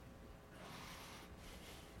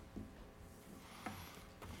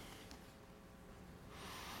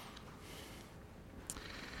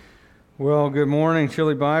Well, good morning,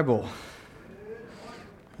 Chili Bible.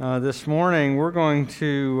 This morning we're going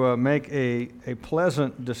to make a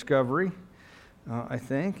pleasant discovery, I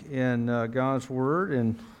think, in God's Word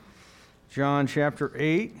in John chapter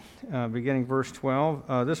 8, beginning verse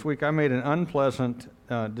 12. This week I made an unpleasant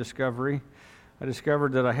discovery. I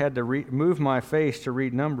discovered that I had to move my face to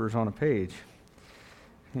read numbers on a page.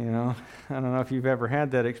 You know, I don't know if you've ever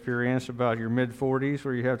had that experience about your mid-40s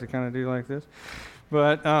where you have to kind of do like this.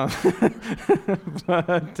 But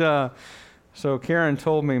so Karen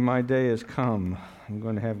told me my day has come. I'm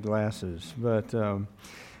going to have glasses. But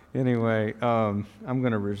anyway, I'm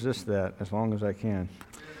going to resist that as long as I can.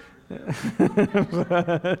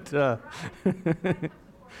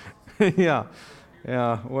 But yeah.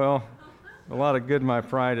 Well, a lot of good my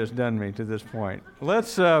pride has done me to this point.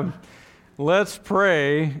 Let's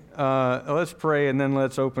pray. Let's pray, and then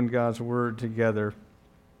let's open God's Word together.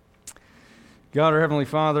 God, our Heavenly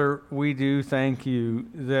Father, we do thank you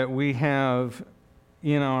that we have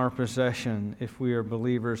in our possession, if we are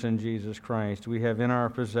believers in Jesus Christ, we have in our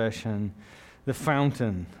possession the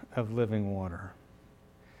fountain of living water.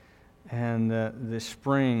 And the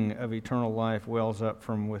spring of eternal life wells up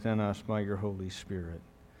from within us by your Holy Spirit.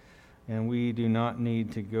 And we do not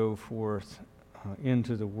need to go forth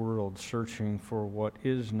into the world searching for what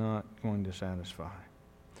is not going to satisfy.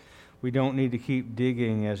 We don't need to keep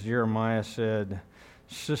digging, as Jeremiah said,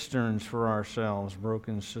 cisterns for ourselves,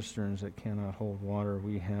 broken cisterns that cannot hold water.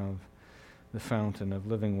 We have the fountain of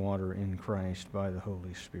living water in Christ by the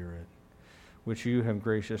Holy Spirit, which you have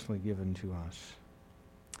graciously given to us.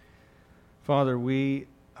 Father, we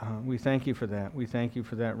thank you for that. We thank you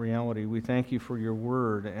for that reality. We thank you for your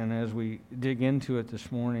word. And as we dig into it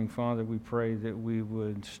this morning, Father, we pray that we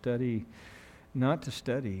would study, not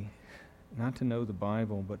to know the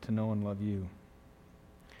Bible, but to know and love you.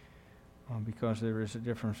 Because there is a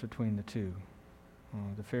difference between the two.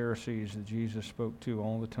 The Pharisees that Jesus spoke to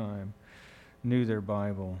all the time knew their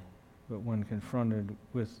Bible, but when confronted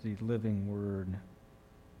with the living Word,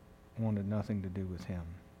 wanted nothing to do with him.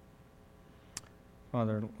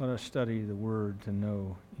 Father, let us study the Word to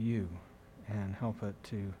know you and help it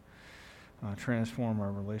to transform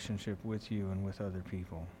our relationship with you and with other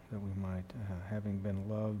people, that we might, having been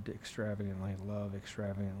loved extravagantly, love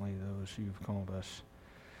extravagantly those you've called us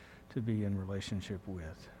to be in relationship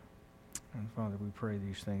with. And Father, we pray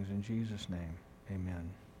these things in Jesus' name. Amen.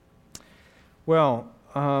 Well,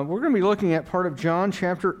 we're going to be looking at part of John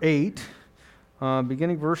chapter 8,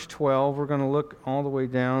 beginning verse 12. We're going to look all the way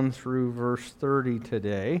down through verse 30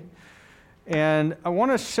 today. And I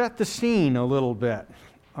want to set the scene a little bit.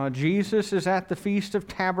 Jesus is at the Feast of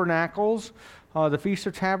Tabernacles. The Feast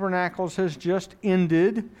of Tabernacles has just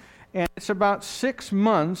ended, and it's about 6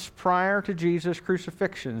 months prior to Jesus'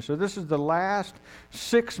 crucifixion. So this is the last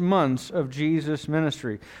 6 months of Jesus'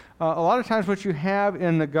 ministry. A lot of times what you have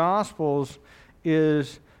in the Gospels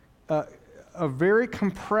is a very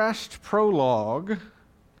compressed prologue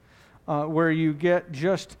where you get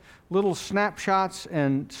just little snapshots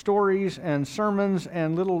and stories and sermons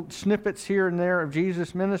and little snippets here and there of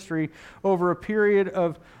Jesus' ministry over a period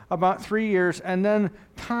of about 3 years, and then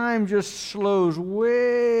time just slows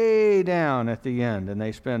way down at the end, and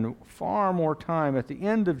they spend far more time at the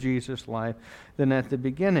end of Jesus' life than at the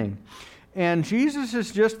beginning. And Jesus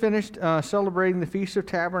has just finished celebrating the Feast of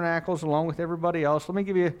Tabernacles along with everybody else. Let me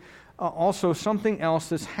give you also something else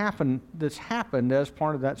that's happened as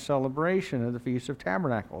part of that celebration of the Feast of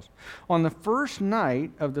Tabernacles. On the first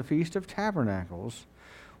night of the Feast of Tabernacles,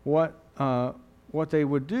 what they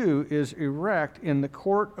would do is erect in the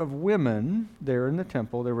court of women there in the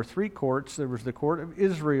temple. There were 3 courts. There was the court of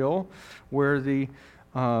Israel, where the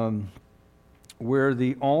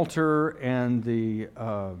altar and the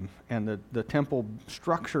temple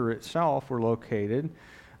structure itself were located.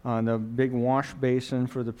 The big wash basin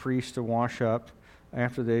for the priests to wash up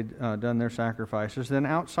after they'd done their sacrifices. Then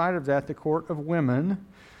outside of that, the court of women,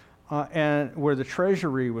 and where the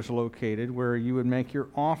treasury was located, where you would make your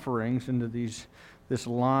offerings into this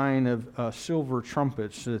line of silver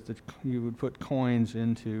trumpets that you would put coins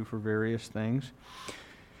into for various things.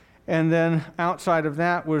 And then outside of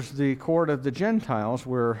that was the court of the Gentiles,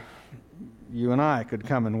 where you and I could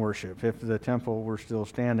come and worship. If the temple were still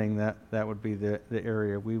standing, that would be the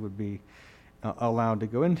area we would be allowed to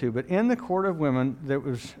go into. But in the court of women, there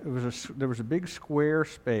was a big square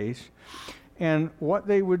space, and what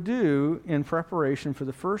they would do in preparation for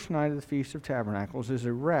the first night of the Feast of Tabernacles is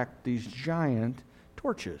erect these giant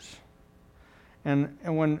torches. And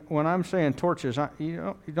when I'm saying torches,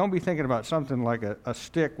 you don't be thinking about something like a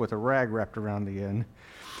stick with a rag wrapped around the end.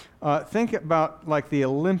 Think about like the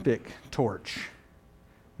Olympic torch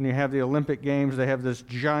When you have the Olympic Games, they have this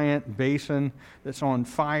giant basin that's on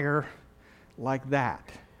fire like that.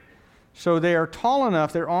 So they are tall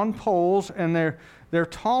enough, they're on poles, and they're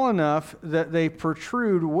tall enough that they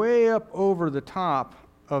protrude way up over the top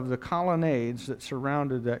of the colonnades that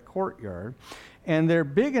surrounded that courtyard. And they're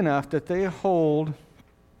big enough that they hold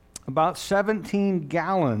about 17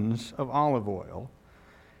 gallons of olive oil,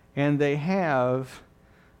 and they have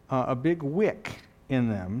a big wick in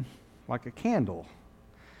them, like a candle.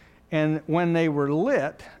 And when they were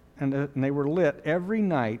lit, and they were lit every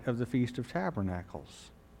night of the Feast of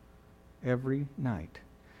Tabernacles, every night.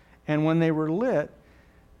 And when they were lit,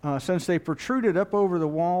 since they protruded up over the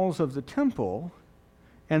walls of the temple,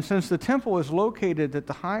 and since the temple is located at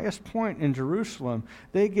the highest point in Jerusalem,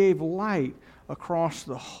 they gave light across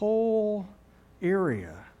the whole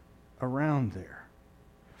area around there.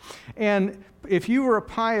 And if you were a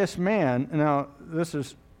pious man, now this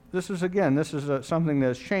is something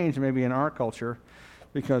that's changed maybe in our culture,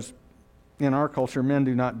 because in our culture men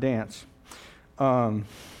do not dance.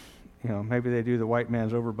 Maybe they do the white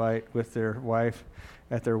man's overbite with their wife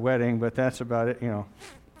at their wedding, but that's about it.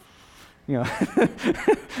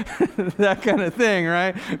 That kind of thing,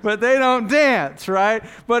 right? But they don't dance, right?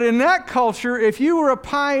 But in that culture, if you were a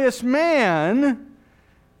pious man,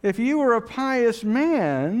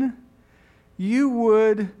 you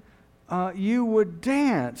would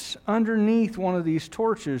dance underneath one of these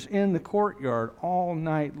torches in the courtyard all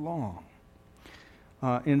night long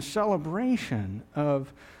in celebration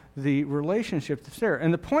of the relationship that's there.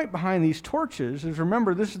 And the point behind these torches is,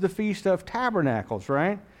 remember, this is the Feast of Tabernacles,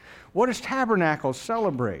 right? What does Tabernacles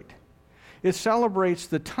celebrate? It celebrates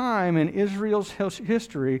the time in Israel's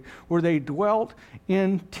history where they dwelt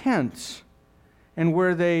in tents, and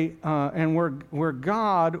where where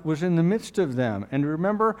God was in the midst of them. And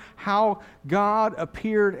remember how God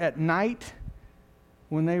appeared at night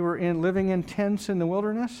when they were living in tents in the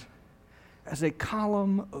wilderness? As a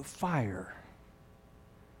column of fire,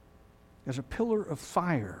 as a pillar of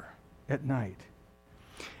fire at night.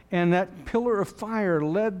 And that pillar of fire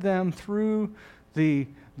led them through the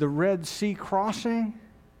Red Sea crossing.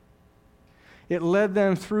 It led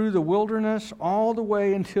them through the wilderness all the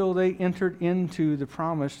way until they entered into the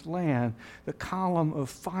promised land. The column of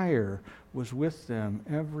fire was with them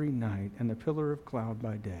every night, and the pillar of cloud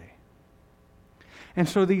by day. And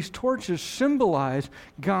so these torches symbolize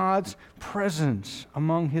God's presence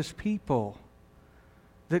among His people,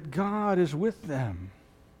 that God is with them.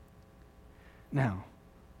 Now,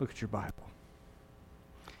 look at your Bible.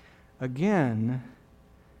 Again,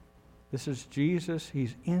 this is Jesus.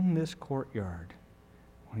 He's in this courtyard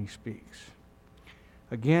when He speaks.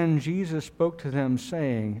 Again, Jesus spoke to them,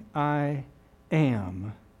 saying, I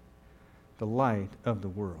am the light of the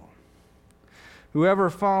world. Whoever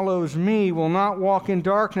follows me will not walk in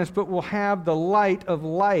darkness, but will have the light of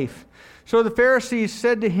life. So the Pharisees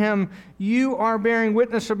said to Him, you are bearing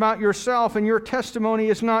witness about yourself, and your testimony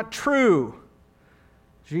is not true.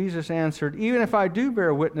 Jesus answered, even if I do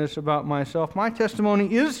bear witness about myself, my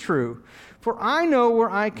testimony is true. For I know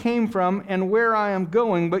where I came from and where I am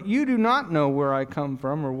going, but you do not know where I come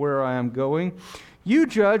from or where I am going. You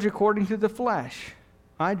judge according to the flesh.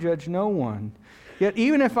 I judge no one. Yet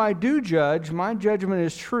even if I do judge, my judgment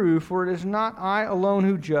is true, for it is not I alone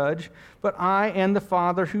who judge, but I and the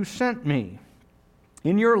Father who sent me.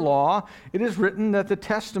 In your law, it is written that the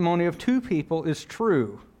testimony of two people is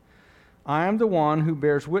true. I am the one who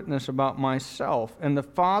bears witness about myself, and the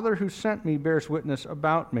Father who sent me bears witness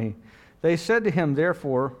about me. They said to Him,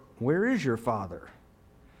 therefore, where is your Father?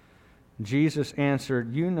 Jesus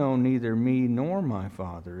answered, you know neither me nor my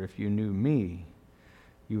Father. If you knew me,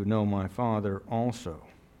 you would know my Father also.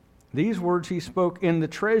 These words He spoke in the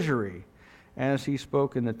treasury, as He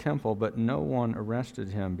spoke in the temple, but no one arrested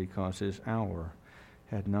Him because His hour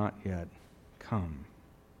had not yet come.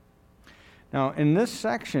 Now, in this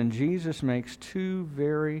section, Jesus makes two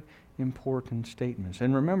very important statements.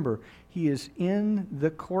 And remember, He is in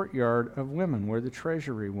the courtyard of women, where the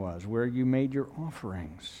treasury was, where you made your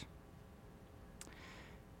offerings.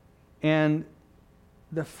 And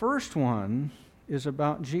the first one is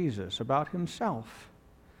about Jesus, about Himself.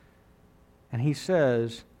 And He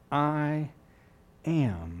says, I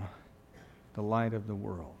am the light of the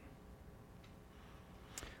world.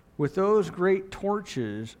 With those great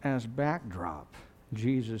torches as backdrop,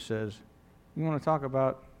 Jesus says, you want to talk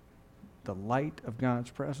about the light of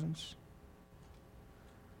God's presence?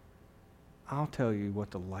 I'll tell you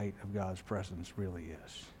what the light of God's presence really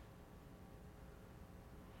is.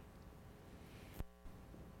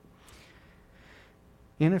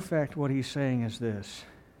 In effect, what He's saying is this.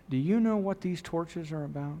 Do you know what these torches are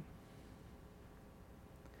about?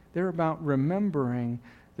 They're about remembering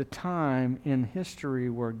the time in history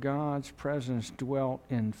where God's presence dwelt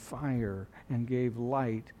in fire and gave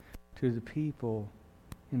light to the people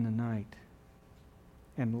in the night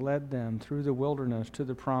and led them through the wilderness to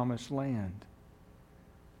the promised land.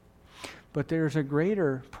 But there's a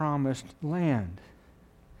greater promised land.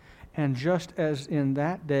 And just as in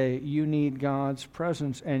that day you need God's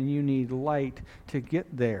presence and you need light to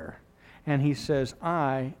get there. And he says,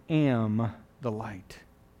 I am the light.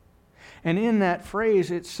 And in that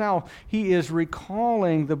phrase itself, he is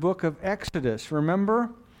recalling the book of Exodus.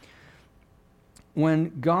 Remember?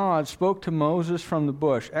 When God spoke to Moses from the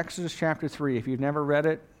bush, Exodus chapter 3, if you've never read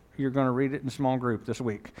it, you're going to read it in a small group this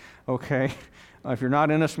week. Okay? If you're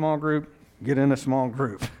not in a small group, get in a small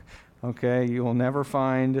group. Okay? You will never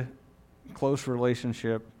find close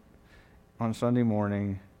relationship on Sunday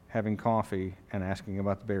morning having coffee and asking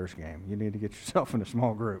about the Bears game. You need to get yourself in a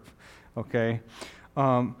small group. Okay?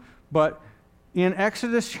 But in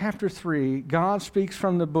Exodus chapter 3, God speaks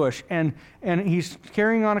from the bush, and he's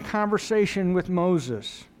carrying on a conversation with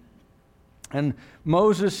Moses. And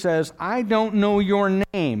Moses says, I don't know your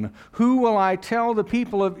name. Who will I tell the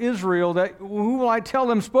people of Israel who will I tell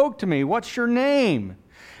them spoke to me? What's your name?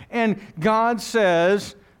 And God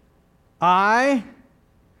says, I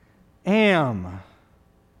am.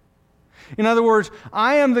 In other words,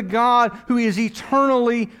 I am the God who is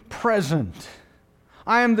eternally present.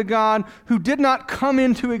 I am the God who did not come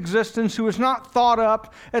into existence, who was not thought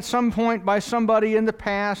up at some point by somebody in the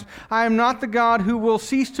past. I am not the God who will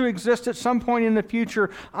cease to exist at some point in the future.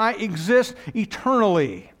 I exist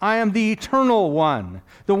eternally. I am the eternal one,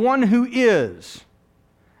 the one who is.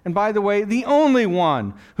 And by the way, the only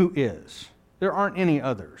one who is. There aren't any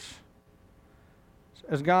others.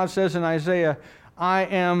 As God says in Isaiah, I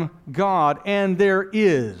am God, and there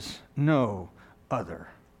is no other.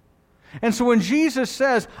 And so when Jesus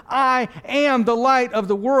says, I am the light of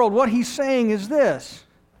the world, what he's saying is this.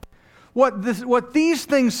 What these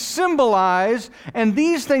things symbolize, and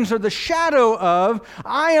these things are the shadow of,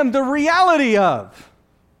 I am the reality of.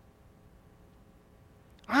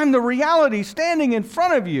 I'm the reality standing in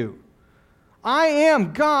front of you. I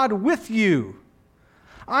am God with you.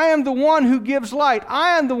 I am the one who gives light.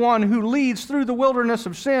 I am the one who leads through the wilderness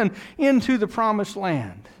of sin into the promised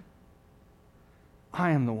land.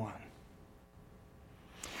 I am the one.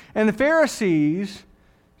 And the Pharisees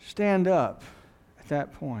stand up at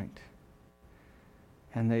that point,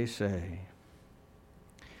 and they say,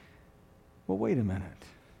 well, wait a minute.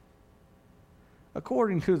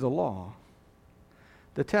 According to the law,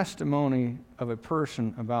 the testimony of a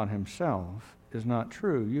person about himself is not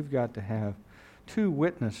true. You've got to have 2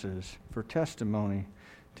 witnesses for testimony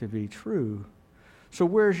to be true. So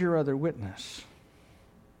where's your other witness?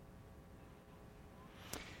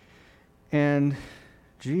 And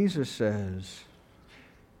Jesus says,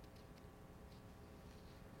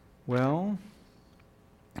 well,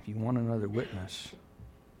 if you want another witness,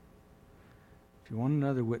 you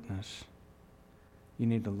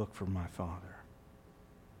need to look for my Father.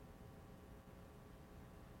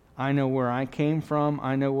 I know where I came from.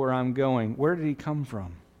 I know where I'm going. Where did he come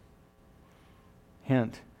from?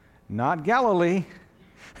 Hint, not Galilee.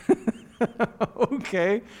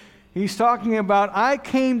 Okay. He's talking about, I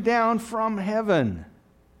came down from heaven.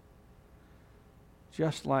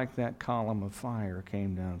 Just like that column of fire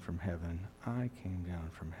came down from heaven, I came down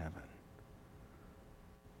from heaven.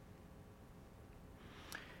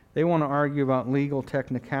 They want to argue about legal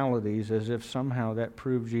technicalities as if somehow that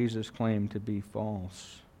proved Jesus' claim to be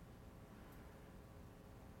false.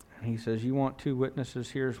 And he says, you want 2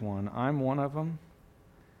 witnesses? Here's one. I'm one of them,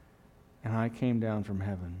 and I came down from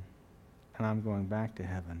heaven, and I'm going back to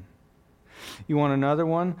heaven. You want another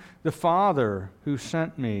one? The Father who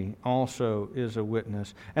sent me also is a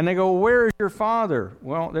witness. And they go, where is your Father?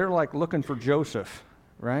 Well, they're like looking for Joseph,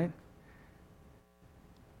 right?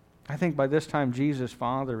 I think by this time Jesus'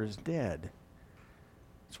 father is dead.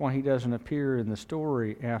 That's why he doesn't appear in the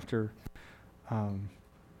story after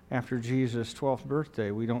Jesus' 12th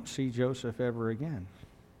birthday. We don't see Joseph ever again.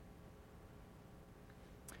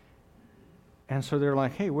 And so they're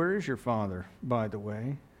like, hey, where is your Father, by the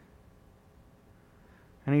way?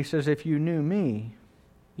 And he says, if you knew me,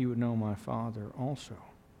 you would know my Father also.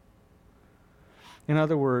 In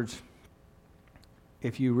other words,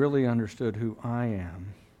 if you really understood who I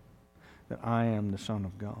am, that I am the Son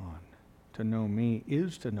of God, to know me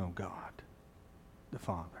is to know God, the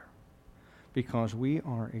Father, because we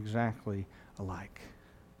are exactly alike.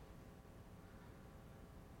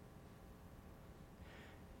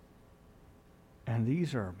 And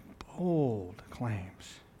these are bold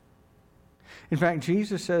claims. In fact,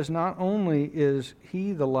 Jesus says not only is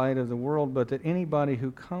he the light of the world, but that anybody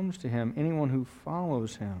who comes to him, anyone who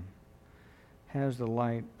follows him, has the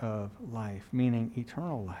light of life, meaning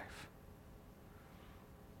eternal life.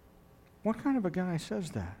 What kind of a guy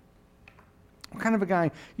says that? What kind of a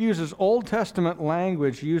guy uses Old Testament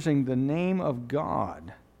language using the name of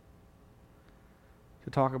God to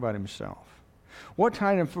talk about himself? What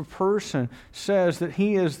kind of a person says that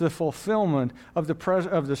he is the fulfillment of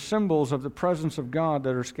the symbols of the presence of God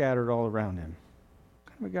that are scattered all around him?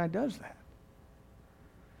 What kind of a guy does that?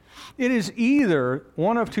 It is either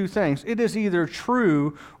one of two things. It is either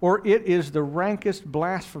true or it is the rankest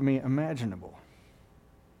blasphemy imaginable.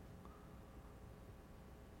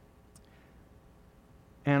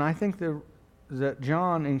 And I think that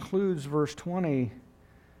John includes verse 20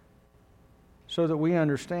 so that we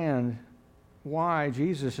understand why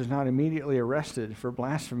Jesus is not immediately arrested for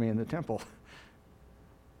blasphemy in the temple.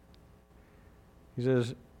 He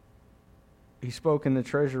says, he spoke in the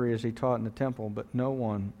treasury as he taught in the temple, but no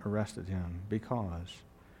one arrested him because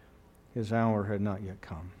his hour had not yet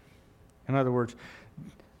come. In other words,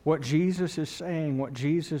 what Jesus is saying, what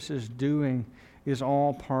Jesus is doing, is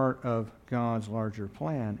all part of God's larger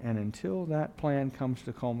plan. And until that plan comes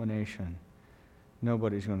to culmination,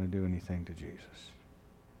 nobody's going to do anything to Jesus.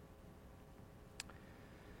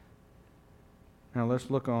 Now let's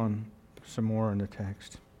look on some more in the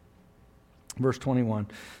text. Verse 21.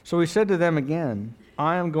 So he said to them again,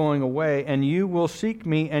 I am going away, and you will seek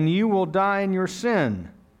me, and you will die in your sin.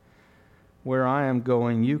 Where I am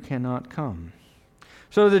going, you cannot come.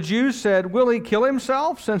 So the Jews said, will he kill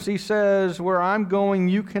himself, since he says, where I'm going,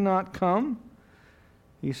 you cannot come?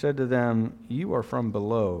 He said to them, you are from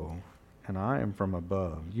below, and I am from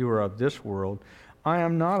above. You are of this world. I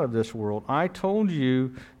am not of this world. I told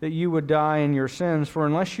you that you would die in your sins, for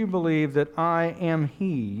unless you believe that I am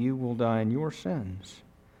he, you will die in your sins.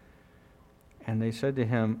 And they said to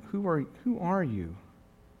him, Who are you?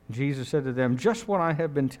 Jesus said to them, just what I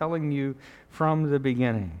have been telling you from the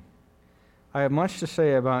beginning. I have much to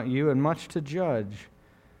say about you and much to judge,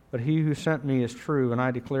 but he who sent me is true, and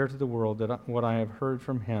I declare to the world that what I have heard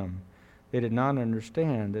from him. They did not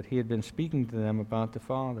understand that he had been speaking to them about the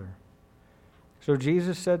Father. So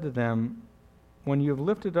Jesus said to them, when you have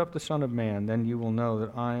lifted up the Son of Man, then you will know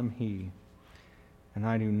that I am he, and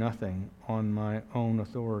I do nothing on my own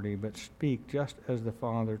authority, but speak just as the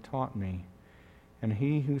Father taught me. And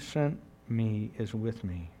he who sent me is with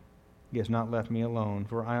me. He has not left me alone,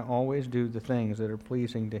 for I always do the things that are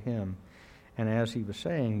pleasing to him. And as he was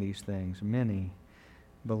saying these things, many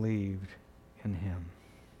believed in him.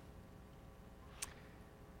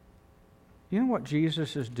 You know what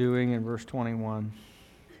Jesus is doing in verse 21?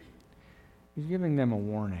 He's giving them a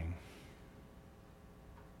warning.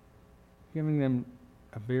 Giving them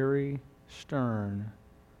a very stern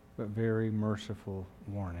but very merciful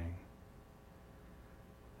warning.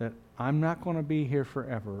 That I'm not going to be here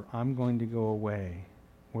forever. I'm going to go away.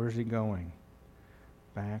 Where's he going?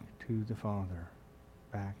 Back to the Father.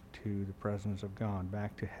 Back to the presence of God.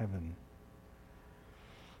 Back to heaven.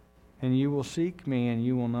 And you will seek me and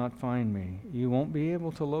you will not find me. You won't be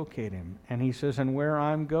able to locate him. And he says, and where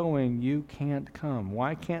I'm going, you can't come.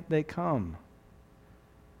 Why can't they come?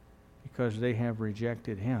 Because they have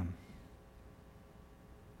rejected him.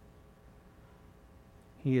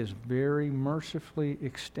 He is very mercifully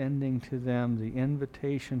extending to them the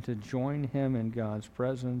invitation to join him in God's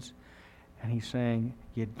presence. And he's saying,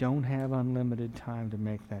 you don't have unlimited time to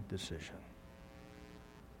make that decision.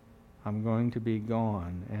 I'm going to be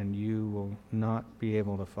gone, and you will not be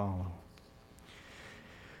able to follow.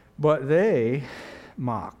 But they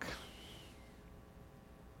mock.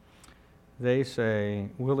 They say,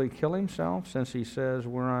 will he kill himself since he says,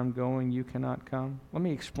 where I'm going, you cannot come? Let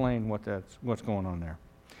me explain what's going on there.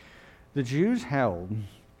 The Jews held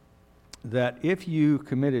that if you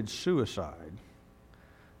committed suicide,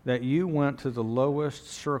 that you went to the lowest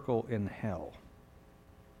circle in hell.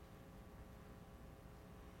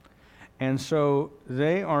 And so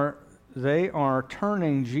they are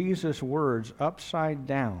turning Jesus' words upside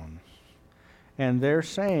down. And they're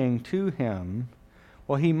saying to him,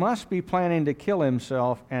 well, he must be planning to kill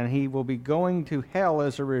himself, and he will be going to hell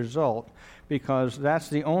as a result, because that's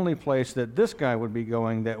the only place that this guy would be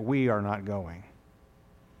going that we are not going.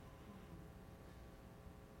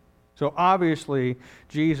 So obviously,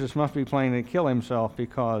 Jesus must be planning to kill himself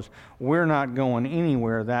because we're not going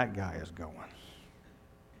anywhere that guy is going.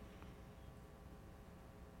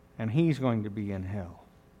 And he's going to be in hell.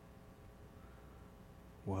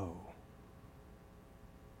 Whoa.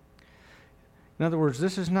 In other words,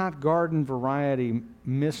 this is not garden variety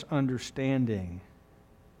misunderstanding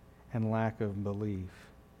and lack of belief.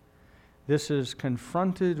 This is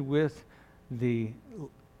confronted with the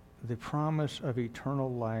promise of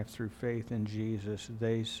eternal life through faith in Jesus.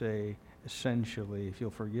 They say, essentially, if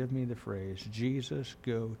you'll forgive me the phrase, Jesus,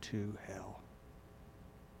 go to hell.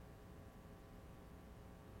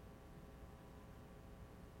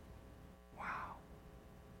 Wow.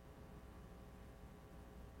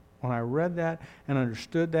 When I read that and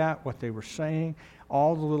understood that, what they were saying,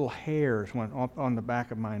 all the little hairs went up on the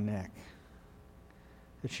back of my neck.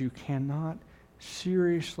 That you cannot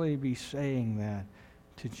seriously be saying that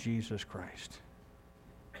to Jesus Christ.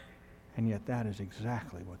 And yet that is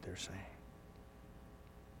exactly what they're saying.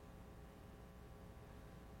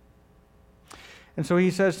 And so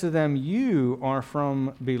he says to them, you are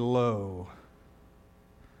from below,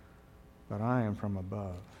 but I am from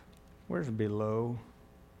above. Where's below?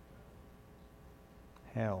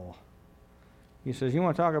 Hell. He says, you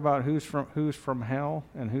want to talk about who's from hell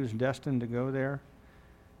and who's destined to go there?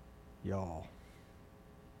 Y'all.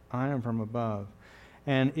 I am from above.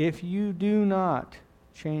 And if you do not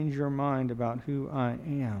change your mind about who I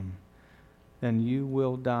am, then you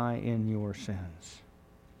will die in your sins.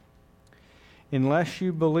 Unless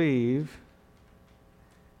you believe,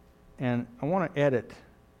 and I want to edit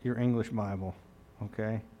your English Bible,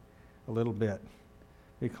 okay, a little bit,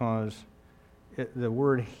 because the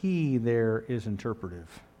word he there is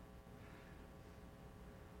interpretive.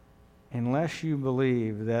 Unless you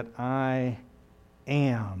believe that I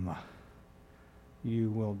am, you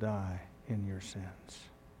will die in your sins.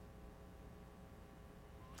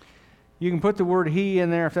 You can put the word he in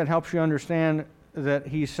there if that helps you understand that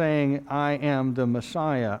he's saying, I am the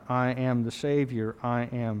Messiah, I am the Savior, I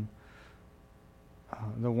am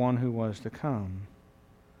the one who was to come.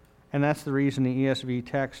 And that's the reason the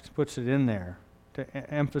ESV text puts it in there,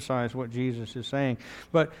 to emphasize what Jesus is saying.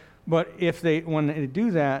 But when they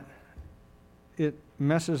do that, it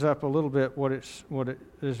messes up a little bit what it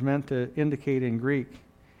is meant to indicate in Greek,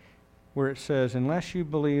 where it says, unless you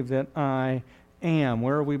believe that I am.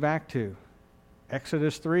 Where are we back to?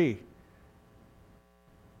 Exodus 3.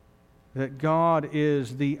 That God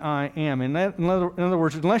is the I am. In other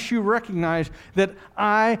words, unless you recognize that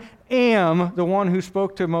I am the one who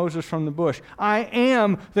spoke to Moses from the bush, I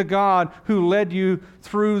am the God who led you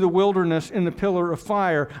through the wilderness in the pillar of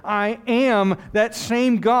fire, I am that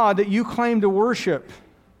same God that you claim to worship.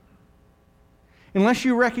 Unless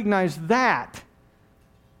you recognize that,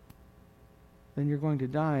 then you're going to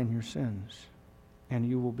die in your sins, and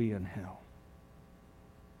you will be in hell.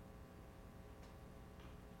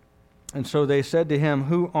 And so they said to him,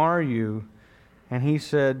 who are you? And he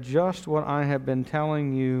said, just what I have been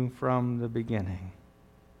telling you from the beginning.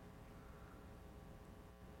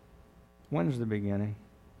 When's the beginning?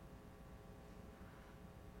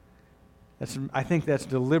 I think that's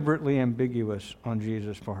deliberately ambiguous on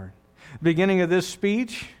Jesus' part. Beginning of this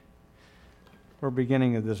speech or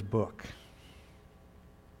beginning of this book?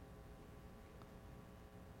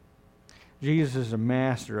 Jesus is a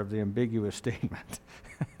master of the ambiguous statement.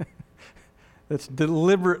 That's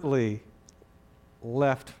deliberately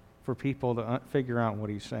left for people to figure out what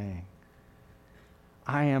he's saying.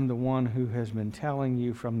 I am the one who has been telling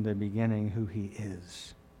you from the beginning who he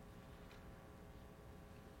is.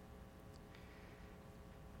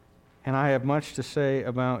 And I have much to say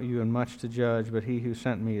about you and much to judge, but he who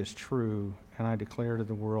sent me is true, and I declare to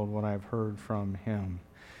the world what I have heard from him.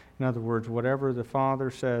 In other words, whatever the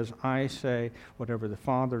Father says, I say. Whatever the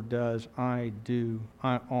Father does, I do.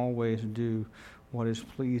 I always do what is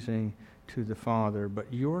pleasing to the Father.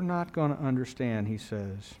 But you're not going to understand, he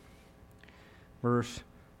says. Verse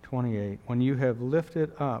 28, when you have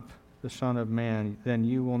lifted up the Son of Man, then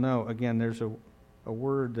you will know. Again, there's a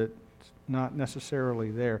word that's not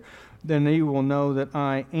necessarily there. Then you will know that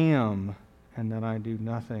I am, and that I do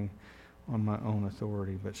nothing on my own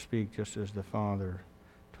authority, but speak just as the Father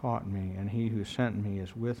taught me, and he who sent me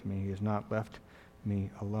is with me. He has not left me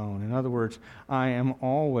alone. In other words, I am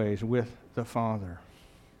always with the Father.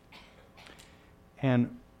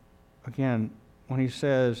 And again, when he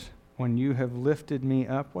says, when you have lifted me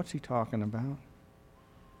up, what's he talking about?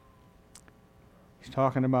 He's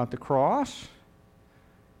talking about the cross.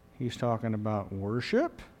 He's talking about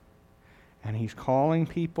worship. And he's calling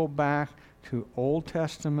people back to Old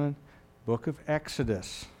Testament book of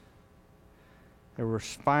Exodus. There were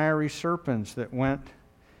fiery serpents that went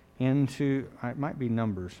into, it might be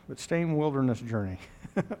Numbers, but same wilderness journey.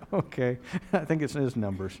 Okay, I think it's his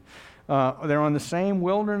Numbers. They're on the same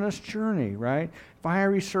wilderness journey, right?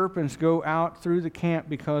 Fiery serpents go out through the camp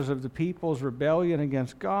because of the people's rebellion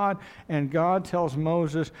against God, and God tells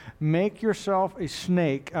Moses, make yourself a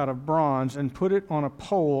snake out of bronze and put it on a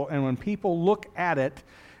pole, and when people look at it,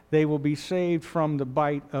 they will be saved from the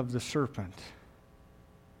bite of the serpent.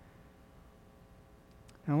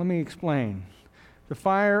 Now let me explain. The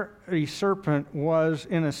fiery serpent was,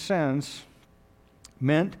 in a sense,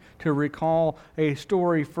 meant to recall a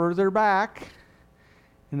story further back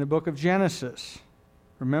in the book of Genesis.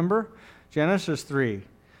 Remember? Genesis 3,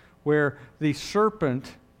 where the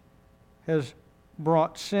serpent has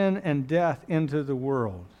brought sin and death into the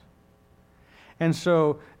world. And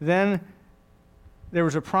so then there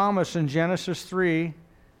was a promise in Genesis 3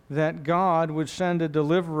 that God would send a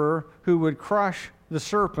deliverer who would crush the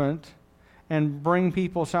serpent and bring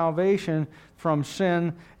people salvation from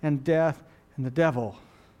sin and death and the devil.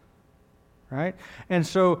 Right? And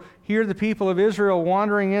so here the people of Israel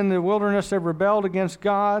wandering in the wilderness have rebelled against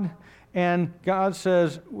God, and God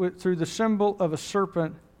says, through the symbol of a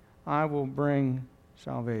serpent, I will bring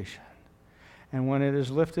salvation. And when it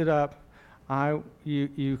is lifted up,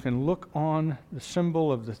 you can look on the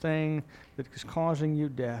symbol of the thing that is causing you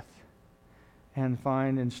death and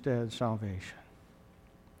find instead salvation.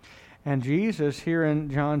 And Jesus, here in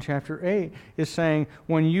John chapter 8, is saying,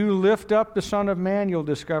 when you lift up the Son of Man, you'll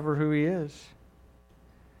discover who He is.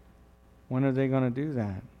 When are they going to do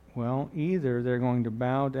that? Well, either they're going to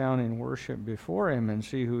bow down in worship before Him and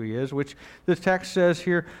see who He is, which the text says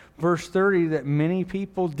here, verse 30, that many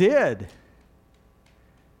people did.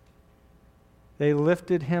 They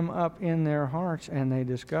lifted Him up in their hearts, and they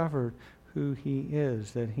discovered who He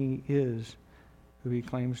is, that He is who He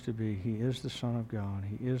claims to be. He is the Son of God.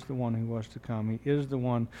 He is the one who was to come. He is the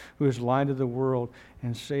one who is light of the world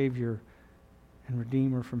and Savior and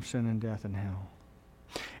Redeemer from sin and death and hell.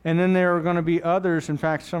 And then there are going to be others, in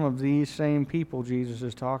fact, some of these same people Jesus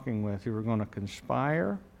is talking with, who are going to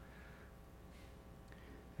conspire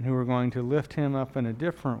and who are going to lift Him up in a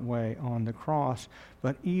different way on the cross.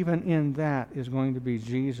 But even in that is going to be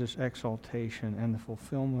Jesus' exaltation and the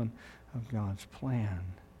fulfillment of God's plan.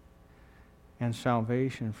 And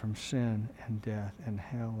salvation from sin and death and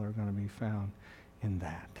hell are going to be found in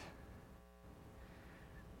that.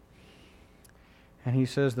 And He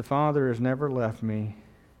says, the Father has never left me.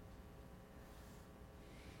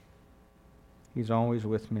 He's always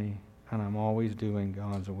with me, and I'm always doing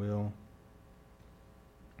God's will.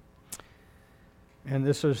 And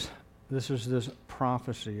this is this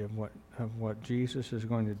prophecy of what Jesus is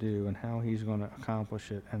going to do and how He's going to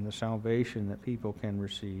accomplish it, and the salvation that people can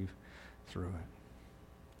receive through it.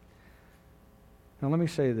 Now let me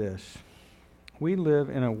say this. We live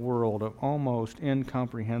in a world of almost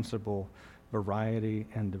incomprehensible variety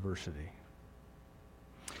and diversity.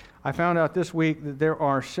 I found out this week that there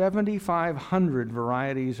are 7,500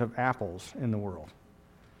 varieties of apples in the world.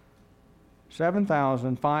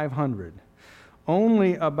 7,500.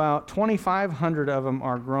 Only about 2,500 of them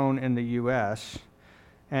are grown in the U.S.,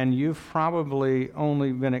 and you've probably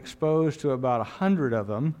only been exposed to about 100 of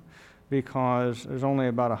them, because there's only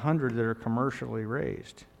about 100 that are commercially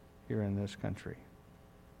raised here in this country.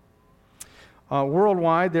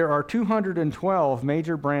 Worldwide, there are 212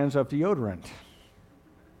 major brands of deodorant.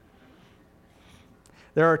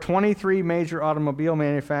 There are 23 major automobile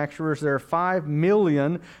manufacturers. There are 5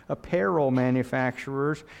 million apparel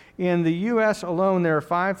manufacturers. In the U.S. alone, there are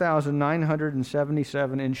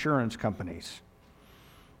 5,977 insurance companies.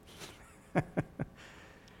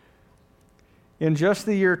 In just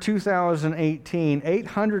the year 2018,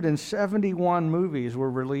 871 movies were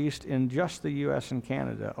released in just the U.S. and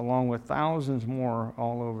Canada, along with thousands more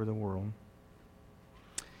all over the world.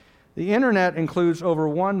 The internet includes over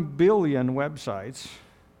 1 billion websites.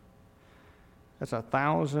 That's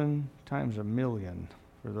 1,000 times a million,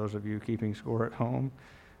 for those of you keeping score at home.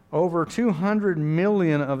 Over 200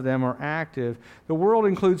 million of them are active. The world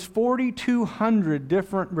includes 4,200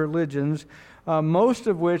 different religions, most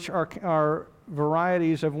of which are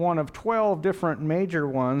varieties of one of 12 different major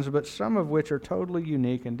ones, but some of which are totally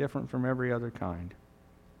unique and different from every other kind.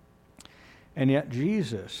 And yet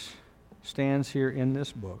Jesus stands here in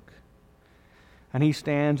this book, and He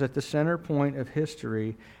stands at the center point of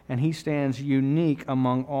history, and He stands unique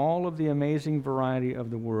among all of the amazing variety of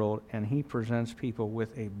the world, and He presents people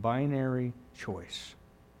with a binary choice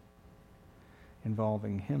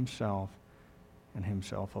involving Himself and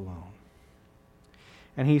Himself alone.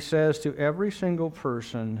 And He says to every single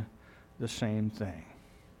person the same thing.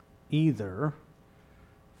 Either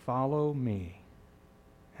follow me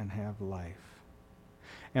and have life.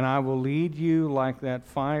 And I will lead you like that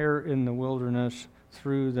fire in the wilderness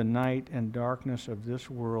through the night and darkness of this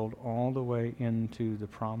world all the way into the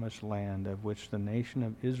promised land, of which the nation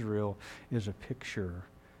of Israel is a picture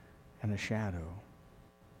and a shadow.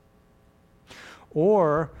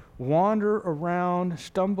 Or wander around,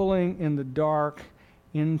 stumbling in the dark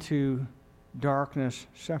into darkness,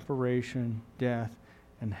 separation, death,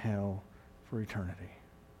 and hell for eternity.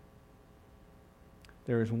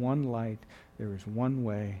 There is one light, there is one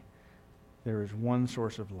way, there is one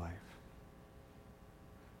source of life.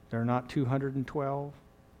 They're not 212.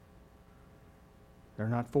 They're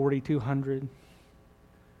not 4,200.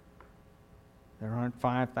 There aren't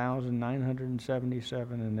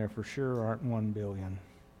 5,977, and there for sure aren't 1 billion.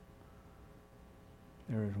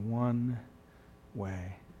 There is one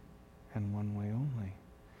way, and one way only,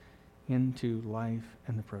 into life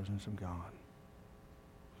and the presence of God.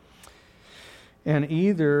 And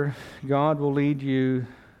either God will lead you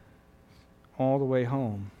all the way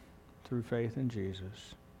home through faith in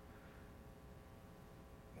Jesus,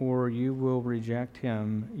 or you will reject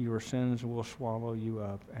Him, your sins will swallow you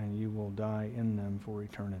up, and you will die in them for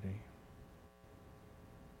eternity.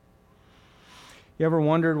 You ever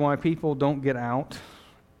wondered why people don't get out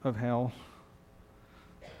of hell?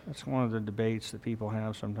 That's one of the debates that people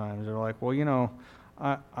have sometimes. They're like, well, you know,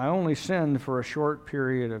 I only sinned for a short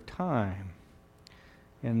period of time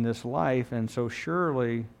in this life, and so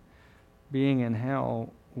surely being in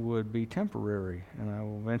hell would be temporary, and I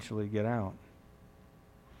will eventually get out.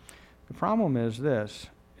 The problem is this,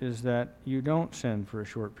 is that you don't sin for a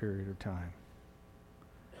short period of time.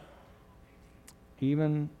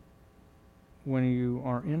 Even when you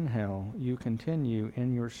are in hell, you continue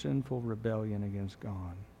in your sinful rebellion against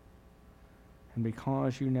God. And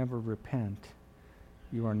because you never repent,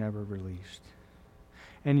 you are never released.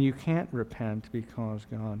 And you can't repent because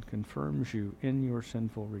God confirms you in your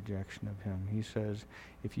sinful rejection of Him. He says,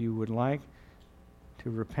 if you would like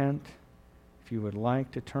to repent, if you would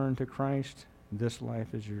like to turn to Christ, this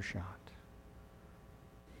life is your shot.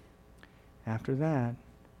 After that,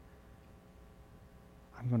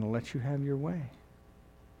 I'm going to let you have your way.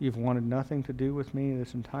 You've wanted nothing to do with me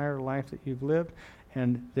this entire life that you've lived,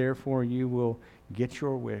 and therefore you will get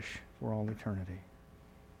your wish for all eternity.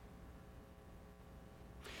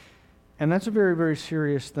 And that's a very, very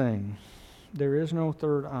serious thing. There is no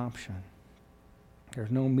third option.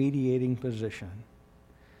 There's no mediating position.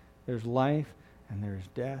 There's life and there's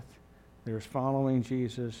death. There's following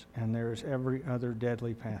Jesus, and there's every other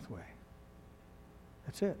deadly pathway.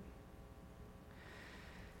 That's it.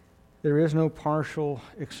 There is no partial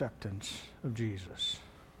acceptance of Jesus.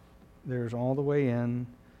 There's all the way in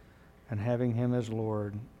and having Him as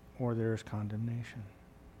Lord, or there's condemnation.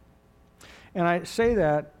 And I say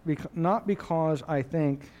that not because I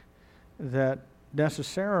think that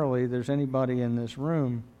necessarily there's anybody in this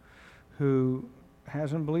room who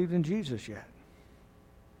hasn't believed in Jesus yet.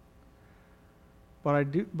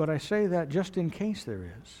 But I say that just in case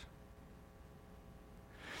there is.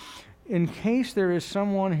 In case there is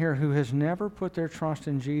someone here who has never put their trust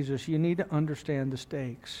in Jesus, you need to understand the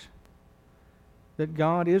stakes. That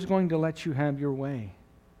God is going to let you have your way.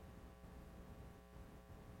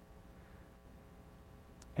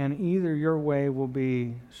 And either your way will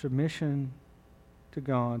be submission to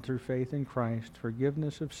God through faith in Christ,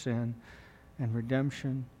 forgiveness of sin, and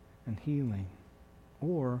redemption and healing,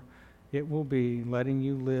 or it will be letting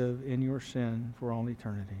you live in your sin for all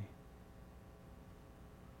eternity.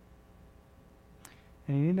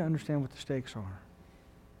 And you need to understand what the stakes are.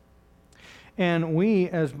 And we,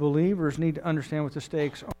 as believers, need to understand what the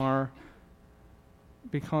stakes are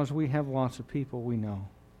because we have lots of people we know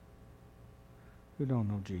who don't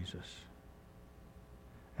know Jesus.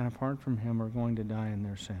 And apart from Him are going to die in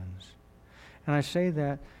their sins. And I say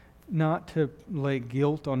that not to lay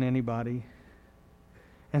guilt on anybody,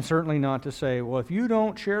 and certainly not to say, well, if you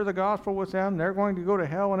don't share the gospel with them, they're going to go to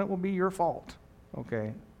hell and it will be your fault.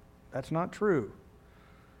 Okay, that's not true.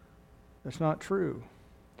 That's not true.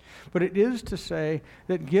 But it is to say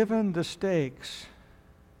that given the stakes,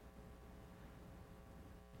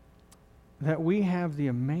 that we have the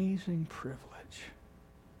amazing privilege,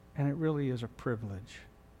 and it really is a privilege,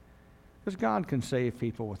 because God can save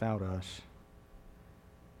people without us.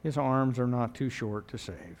 His arms are not too short to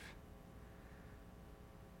save.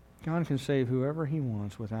 God can save whoever He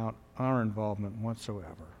wants without our involvement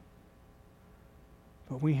whatsoever.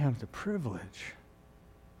 But we have the privilege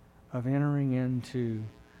of entering into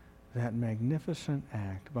that magnificent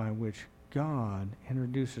act by which God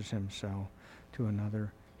introduces Himself to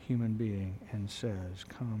another human being and says,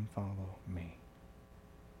 come follow me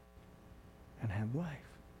and have life.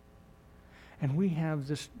 And we have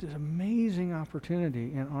this amazing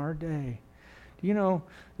opportunity in our day. Do you know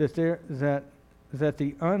that that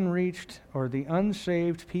the unreached or the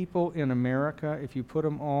unsaved people in America, if you put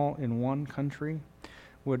them all in one country,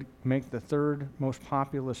 would make the third most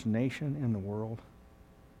populous nation in the world?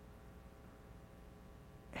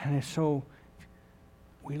 And so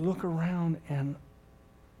we look around and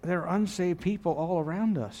there are unsaved people all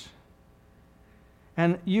around us.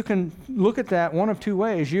 And you can look at that one of two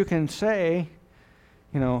ways. You can say,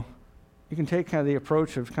 you can take kind of the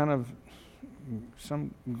approach of kind of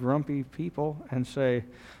some grumpy people and say,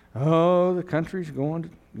 oh, the country's going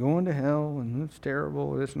to hell and it's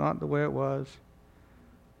terrible. It's not the way it was.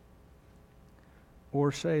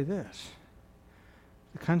 Or say this,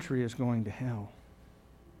 the country is going to hell,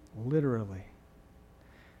 literally.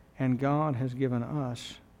 And God has given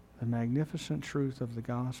us the magnificent truth of the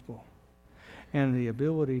gospel and the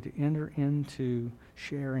ability to enter into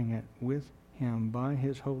sharing it with Him by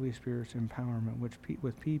His Holy Spirit's empowerment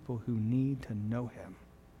with people who need to know Him.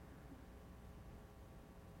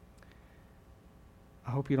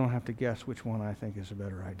 I hope you don't have to guess which one I think is a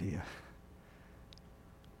better idea.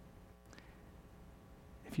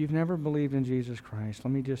 If you've never believed in Jesus Christ,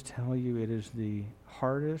 let me just tell you, it is the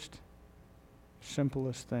hardest,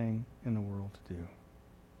 simplest thing in the world to do.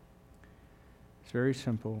 It's very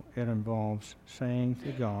simple. It involves saying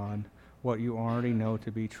to God what you already know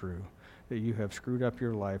to be true, that you have screwed up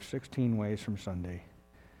your life 16 ways from Sunday.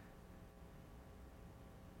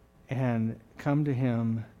 And come to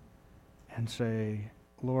Him and say,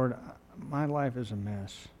 Lord, my life is a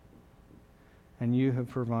mess, and you have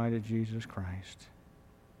provided Jesus Christ,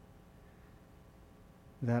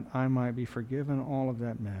 that I might be forgiven all of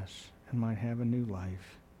that mess and might have a new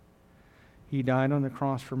life. He died on the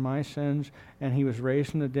cross for my sins, and He was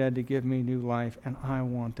raised from the dead to give me new life, and I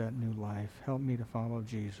want that new life. Help me to follow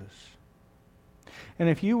Jesus. And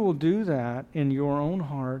if you will do that in your own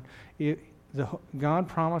heart, God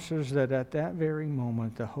promises that at that very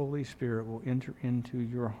moment, the Holy Spirit will enter into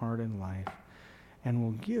your heart and life and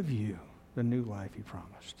will give you the new life He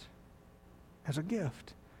promised as a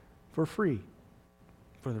gift for free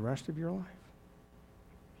for the rest of your life.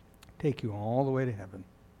 Take you all the way to heaven.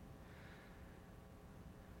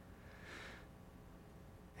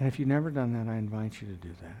 And if you've never done that, I invite you to do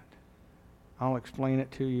that. I'll explain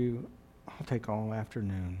it to you. I'll take all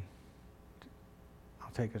afternoon.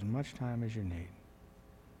 I'll take as much time as you need.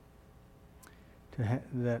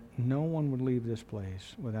 That no one would leave this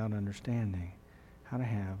place without understanding how to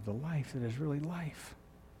have the life that is really life.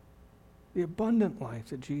 The abundant life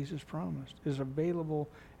that Jesus promised is available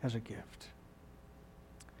as a gift.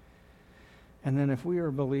 And then if we are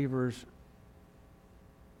believers,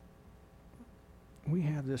 we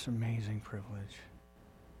have this amazing privilege.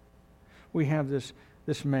 We have this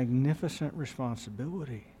magnificent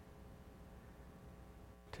responsibility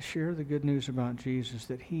to share the good news about Jesus,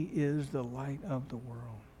 that He is the light of the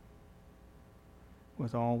world,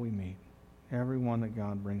 with all we meet, everyone that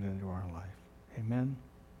God brings into our life. Amen?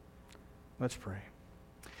 Let's pray.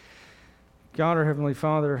 God, our Heavenly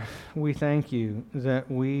Father, we thank You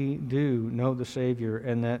that we do know the Savior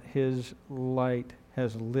and that His light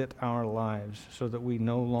has lit our lives so that we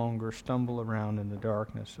no longer stumble around in the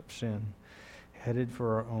darkness of sin, headed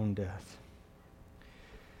for our own death.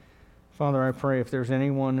 Father, I pray if there's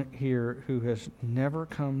anyone here who has never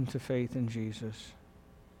come to faith in Jesus,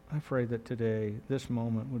 I pray that today, this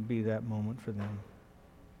moment would be that moment for them.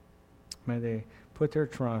 May they put their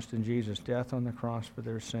trust in Jesus' death on the cross for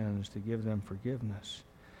their sins to give them forgiveness,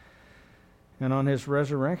 and on His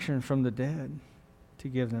resurrection from the dead to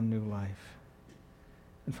give them new life.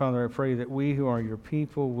 And Father, I pray that we who are Your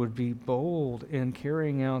people would be bold in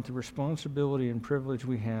carrying out the responsibility and privilege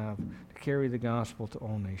we have to carry the gospel to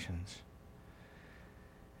all nations.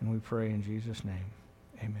 And we pray in Jesus' name.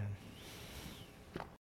 Amen.